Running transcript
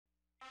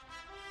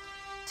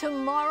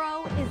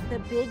Tomorrow is the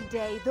big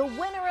day. The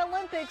Winter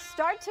Olympics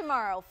start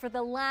tomorrow. For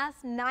the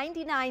last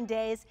 99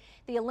 days,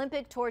 the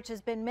Olympic torch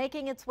has been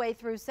making its way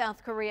through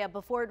South Korea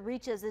before it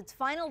reaches its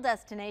final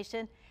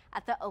destination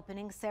at the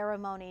opening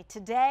ceremony.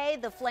 Today,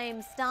 the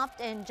flame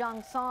stopped in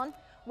Jeongseon,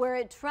 where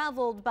it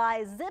traveled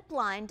by zip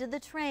line to the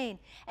train.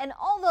 And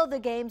although the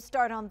games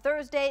start on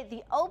Thursday,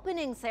 the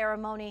opening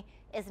ceremony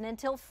isn't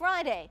until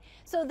Friday.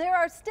 So there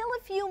are still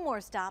a few more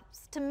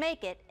stops to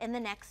make it in the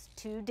next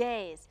 2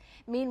 days.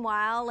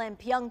 Meanwhile, in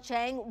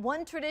Pyeongchang,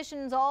 one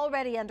tradition's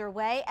already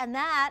underway, and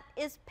that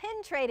is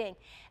pin trading.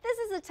 This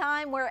is a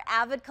time where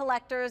avid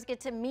collectors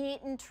get to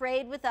meet and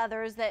trade with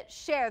others that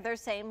share their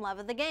same love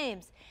of the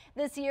games.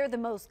 This year, the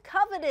most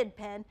coveted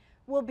pin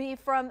will be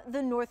from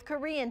the North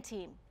Korean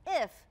team,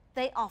 if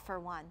they offer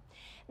one.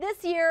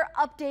 This year,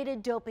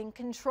 updated doping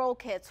control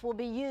kits will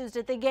be used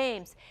at the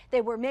games.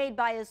 They were made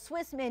by a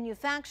Swiss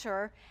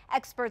manufacturer.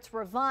 Experts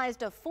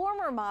revised a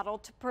former model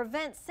to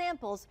prevent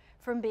samples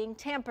from being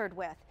tampered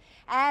with.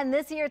 And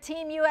this year,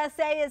 Team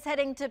USA is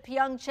heading to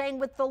Pyeongchang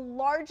with the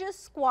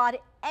largest squad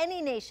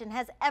any nation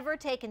has ever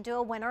taken to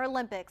a Winter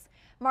Olympics.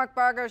 Mark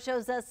Barger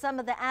shows us some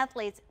of the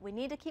athletes we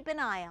need to keep an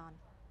eye on.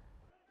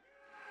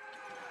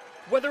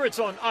 Whether it's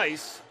on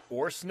ice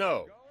or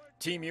snow,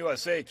 Team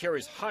USA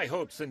carries high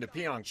hopes into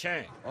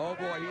Pyeongchang. Oh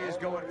boy, he is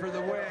going for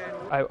the win.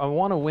 I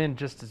want to win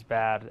just as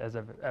bad as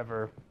I've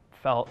ever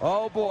felt.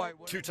 Oh boy.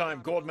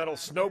 Two-time gold medal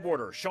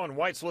snowboarder Shaun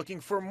White's looking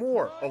for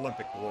more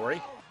Olympic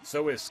glory.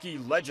 So is ski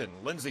legend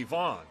Lindsey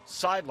Vonn,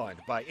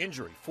 sidelined by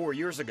injury 4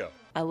 years ago.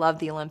 I love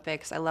the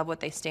Olympics. I love what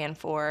they stand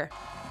for.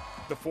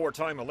 The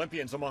four-time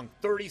Olympians among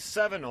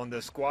 37 on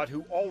this squad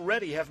who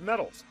already have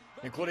medals,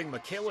 including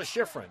Mikaela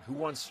Shiffrin, who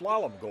won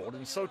slalom gold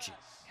in Sochi.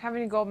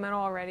 Having a gold medal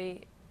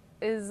already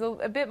is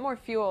a bit more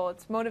fuel.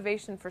 It's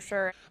motivation for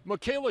sure.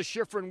 Mikaela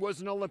Shiffrin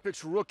was an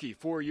Olympics rookie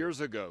 4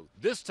 years ago.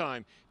 This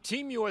time,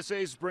 Team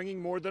USA is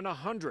bringing more than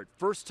 100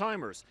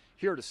 first-timers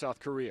here to South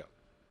Korea.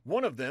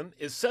 One of them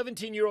is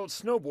 17-year-old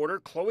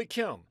snowboarder Chloe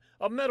Kim,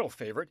 a medal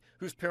favorite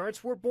whose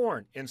parents were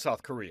born in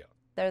South Korea.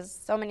 There's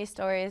so many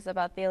stories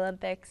about the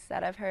Olympics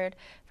that I've heard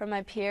from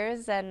my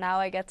peers, and now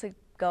I get to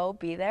go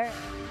be there.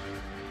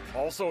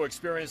 Also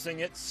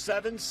experiencing it,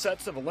 7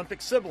 sets of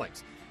Olympic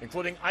siblings,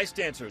 including ice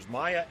dancers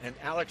Maya and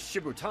Alex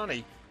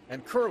Shibutani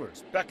and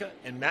curlers Becca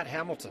and Matt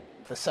Hamilton.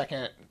 The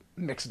second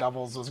mixed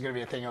doubles was going to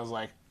be a thing. I was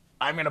like,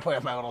 I'm going to play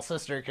with my little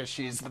sister because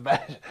she's the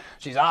best.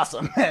 She's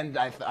awesome, and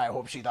I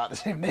hope she thought the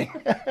same thing.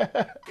 It's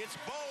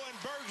Bo and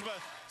Bergsma.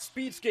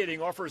 Speed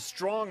skating offers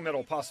strong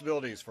medal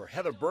possibilities for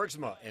Heather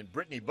Bergsma and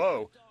Brittany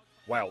Bowe,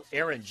 while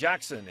Erin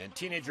Jackson and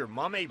teenager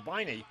Mame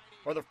Biney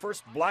are the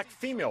first black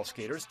female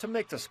skaters to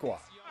make the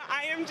squad.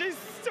 I am just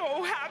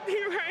so happy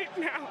right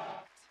now.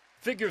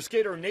 Figure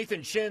skater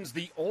Nathan Chin's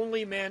the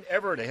only man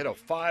ever to hit a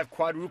 5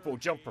 quadruple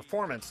jump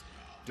performance.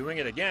 Doing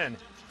it again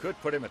could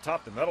put him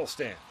atop the medal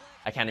stand.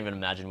 I can't even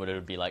imagine what it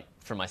would be like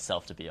for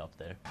myself to be up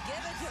there. Give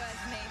it to us,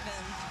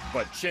 Nathan.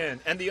 But Chin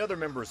and the other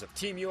members of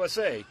Team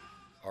USA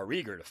are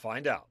eager to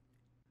find out.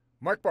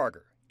 Mark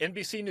Barger,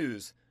 NBC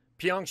News,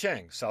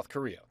 Pyeongchang, South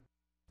Korea.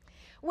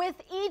 With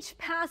each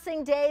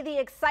passing day, the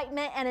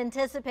excitement and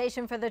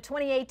anticipation for the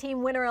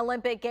 2018 Winter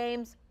Olympic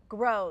Games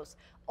grows,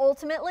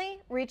 ultimately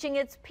reaching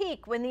its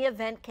peak when the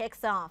event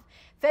kicks off.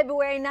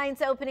 February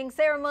 9th's opening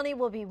ceremony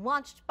will be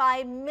watched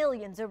by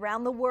millions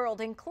around the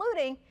world,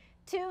 including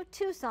 2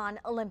 Tucson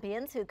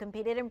Olympians who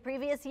competed in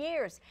previous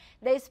years.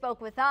 They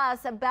spoke with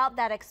us about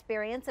that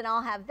experience, and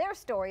I'll have their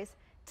stories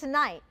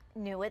tonight,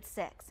 new at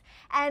 6.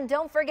 And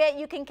don't forget,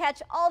 you can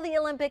catch all the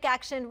Olympic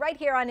action right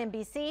here on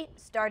NBC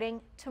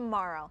starting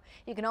tomorrow.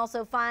 You can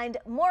also find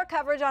more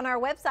coverage on our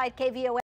website, KVOA.